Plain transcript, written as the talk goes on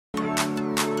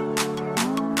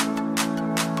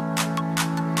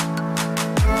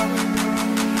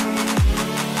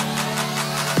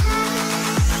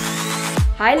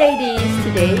Hi ladies!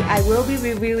 Today I will be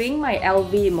reviewing my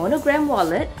LV monogram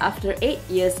wallet after 8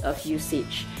 years of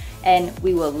usage. And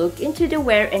we will look into the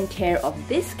wear and tear of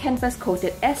this canvas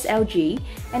coated SLG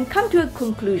and come to a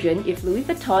conclusion if Louis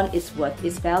Vuitton is worth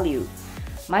its value.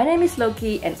 My name is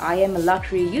Lokie and I am a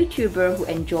luxury YouTuber who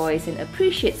enjoys and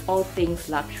appreciates all things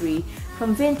luxury,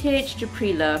 from vintage to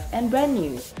pre-loved and brand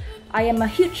new. I am a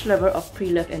huge lover of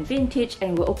pre-loved and vintage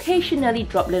and will occasionally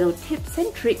drop little tips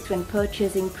and tricks when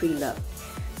purchasing pre-loved.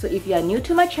 So if you are new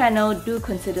to my channel, do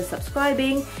consider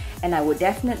subscribing and I would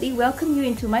definitely welcome you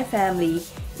into my family.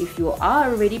 If you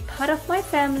are already part of my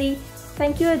family,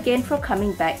 thank you again for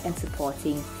coming back and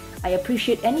supporting. I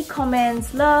appreciate any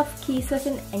comments, love, kisses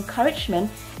and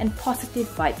encouragement and positive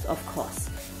vibes of course.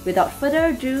 Without further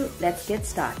ado, let's get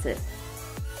started.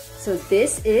 So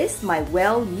this is my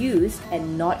well-used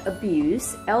and not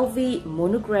abused LV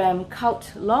monogram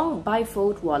coat long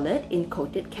bifold wallet in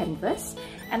coated canvas,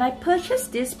 and I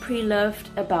purchased this pre-loved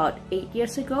about 8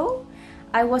 years ago.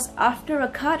 I was after a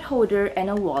card holder and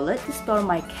a wallet to store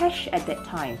my cash at that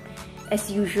time.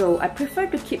 As usual, I prefer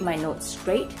to keep my notes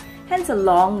straight, hence a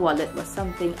long wallet was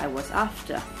something I was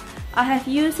after. I have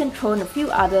used and thrown a few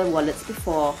other wallets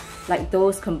before, like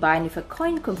those combined with a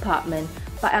coin compartment,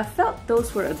 but I felt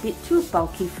those were a bit too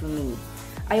bulky for me.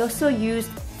 I also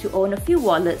used to own a few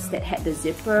wallets that had the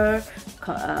zipper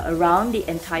around the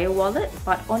entire wallet,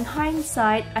 but on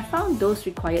hindsight, I found those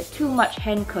required too much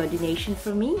hand coordination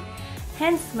for me.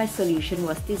 Hence, my solution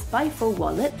was this bifold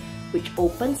wallet, which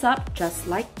opens up just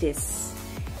like this,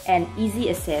 and easy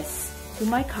access to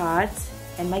my cards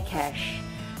and my cash.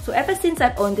 So ever since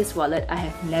I've owned this wallet, I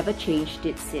have never changed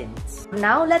it since.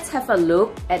 Now let's have a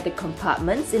look at the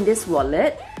compartments in this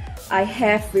wallet. I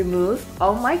have removed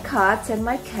all my cards and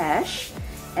my cash.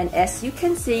 And as you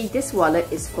can see, this wallet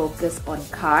is focused on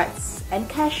cards and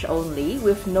cash only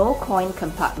with no coin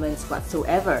compartments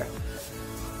whatsoever.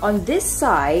 On this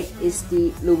side is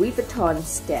the Louis Vuitton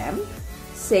stamp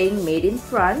saying made in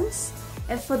France.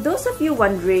 And for those of you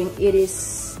wondering,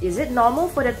 is it normal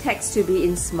for the text to be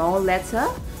in small letter?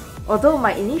 Although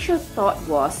my initial thought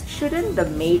was, shouldn't the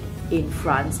made in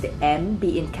France, the M,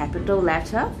 be in capital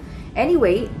letter?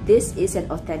 Anyway, this is an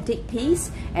authentic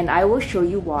piece and I will show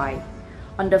you why.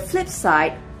 On the flip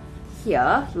side,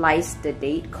 here lies the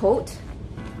date code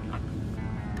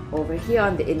over here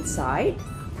on the inside.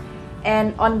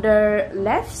 And on the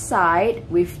left side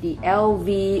with the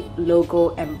LV logo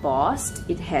embossed,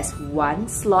 it has one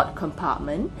slot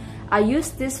compartment. I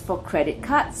use this for credit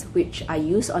cards, which I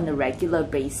use on a regular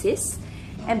basis.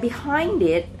 And behind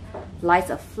it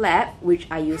lies a flap, which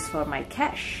I use for my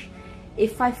cash.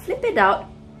 If I flip it out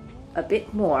a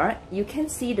bit more, you can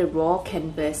see the raw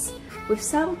canvas with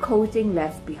some coating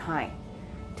left behind.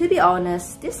 To be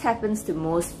honest, this happens to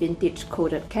most vintage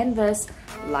coated canvas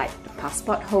like the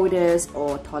passport holders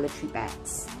or toiletry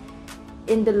bags.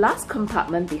 In the last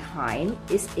compartment behind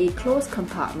is a closed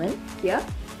compartment here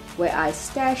where I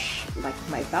stash like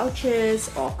my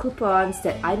vouchers or coupons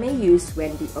that I may use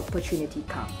when the opportunity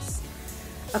comes.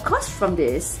 Across from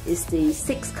this is the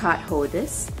 6 card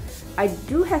holders. I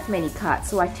do have many cards,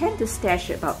 so I tend to stash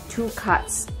about 2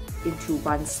 cards into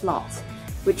one slot,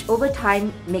 which over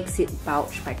time makes it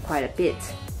bulge by quite a bit.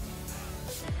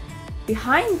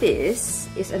 Behind this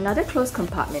is another closed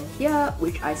compartment here,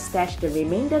 which I stash the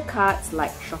remainder cards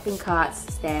like shopping cards,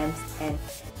 stamps, and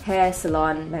hair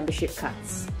salon membership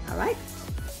cards. Alright,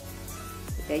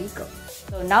 so there you go.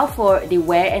 So now for the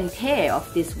wear and tear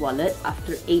of this wallet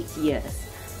after 8 years.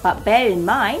 But bear in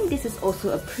mind, this is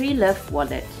also a pre-loved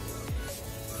wallet.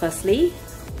 Firstly,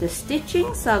 the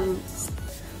stitchings are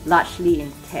largely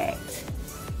intact.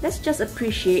 Let's just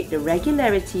appreciate the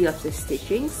regularity of the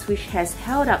stitchings, which has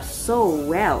held up so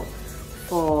well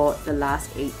for the last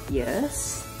 8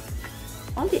 years.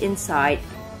 On the inside,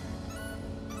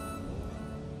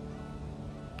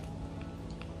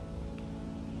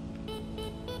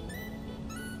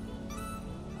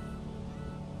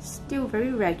 still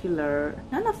very regular.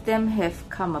 None of them have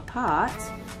come apart.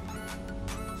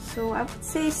 So I would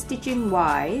say stitching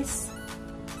wise,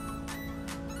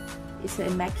 it's an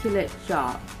immaculate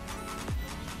job.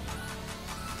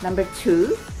 Number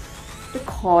 2, the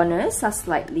corners are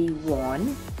slightly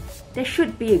worn. There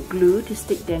should be a glue to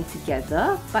stick them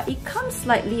together, but it comes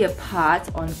slightly apart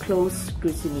on close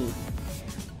scrutiny.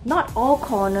 Not all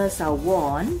corners are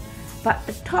worn, but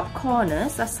the top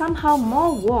corners are somehow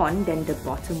more worn than the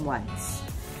bottom ones.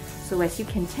 So as you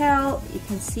can tell, you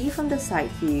can see from the side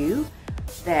view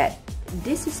that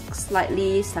this is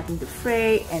slightly starting to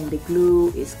fray and the glue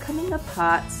is coming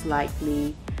apart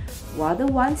slightly, while the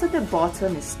ones at the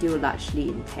bottom is still largely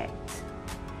intact.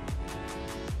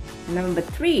 Number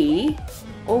 3,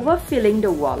 overfilling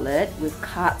the wallet with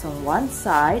cards on one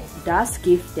side does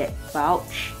give that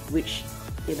bulge, which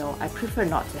I prefer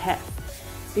not to have,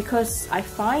 because I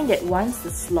find that once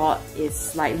the slot is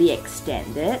slightly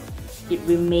extended, it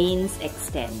remains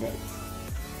extended.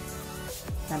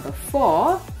 Number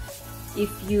 4,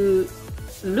 if you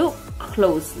look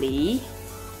closely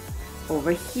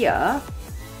over here,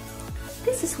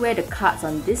 this is where the cards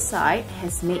on this side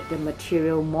has made the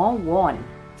material more worn,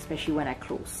 especially when I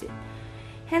close it.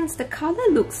 Hence, the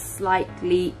color looks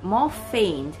slightly more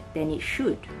faint than it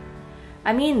should.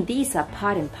 I mean, these are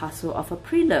part and parcel of a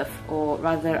pre-love, or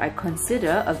rather I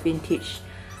consider a vintage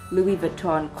Louis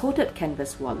Vuitton coated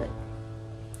canvas wallet.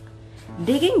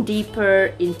 Digging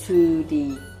deeper into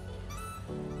the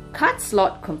card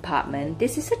slot compartment,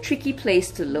 this is a tricky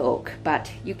place to look,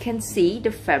 but you can see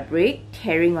the fabric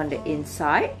tearing on the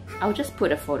inside. I'll just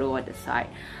put a photo on the side.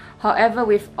 However,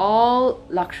 with all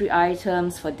luxury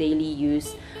items for daily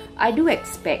use, I do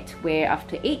expect wear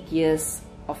after 8 years,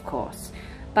 of course.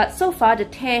 But so far, the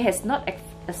tear has not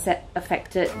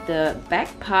affected the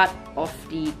back part of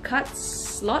the card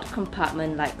slot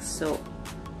compartment like so.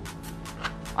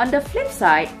 On the flip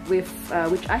side,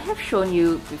 which I have shown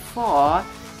you before,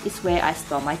 is where I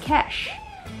store my cash.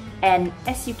 And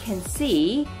as you can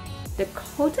see, the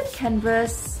coated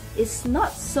canvas is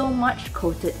not so much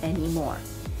coated anymore,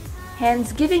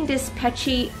 hence giving this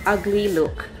patchy, ugly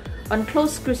look. On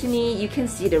close scrutiny, you can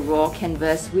see the raw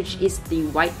canvas, which is the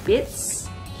white bits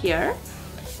here,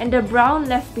 and the brown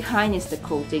left behind is the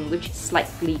coating, which is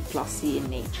slightly glossy in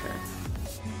nature.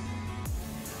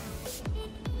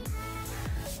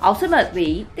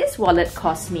 Ultimately, this wallet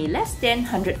cost me less than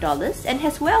 $100 and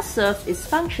has well served its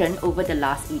function over the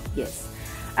last 8 years.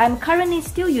 I'm currently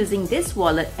still using this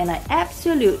wallet and I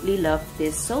absolutely love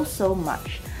this so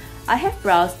much. I have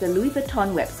browsed the Louis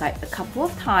Vuitton website a couple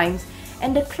of times,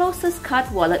 and the closest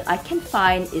card wallet I can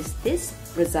find is this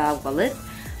Brazil wallet,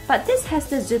 but this has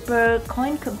the zipper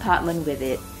coin compartment with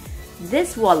it.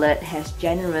 This wallet has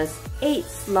generous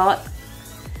 8-slot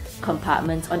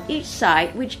compartments on each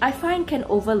side, which I find can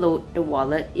overload the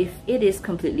wallet if it is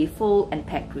completely full and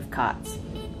packed with cards.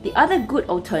 The other good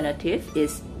alternative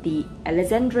is the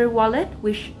Alexandre wallet,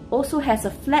 which also has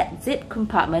a flat zip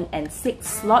compartment and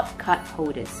 6-slot card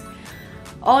holders.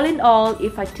 All in all,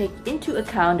 if I take into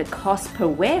account the cost per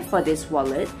wear for this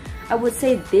wallet, I would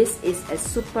say this is a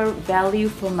super value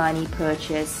for money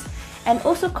purchase. And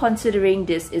also considering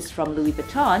this is from Louis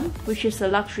Vuitton, which is a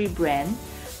luxury brand,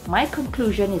 my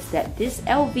conclusion is that this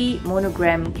LV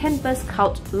monogram canvas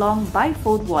couch long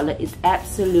bifold wallet is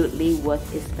absolutely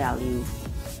worth its value.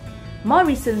 More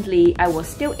recently, I was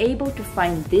still able to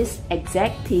find this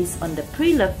exact piece on the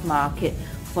pre-loved market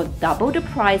for double the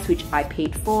price which I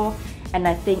paid for, and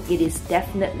I think it is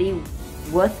definitely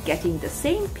worth getting the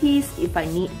same piece if I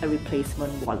need a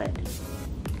replacement wallet.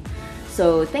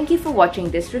 So thank you for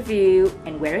watching this review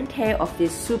and wear and tear of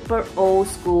this super old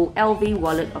school LV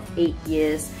wallet of 8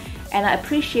 years, and I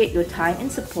appreciate your time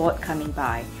and support coming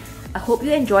by. I hope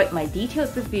you enjoyed my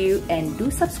detailed review, and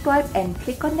do subscribe and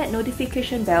click on that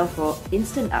notification bell for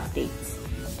instant updates.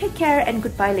 Take care and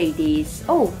goodbye ladies.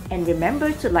 Oh, and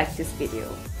remember to like this video.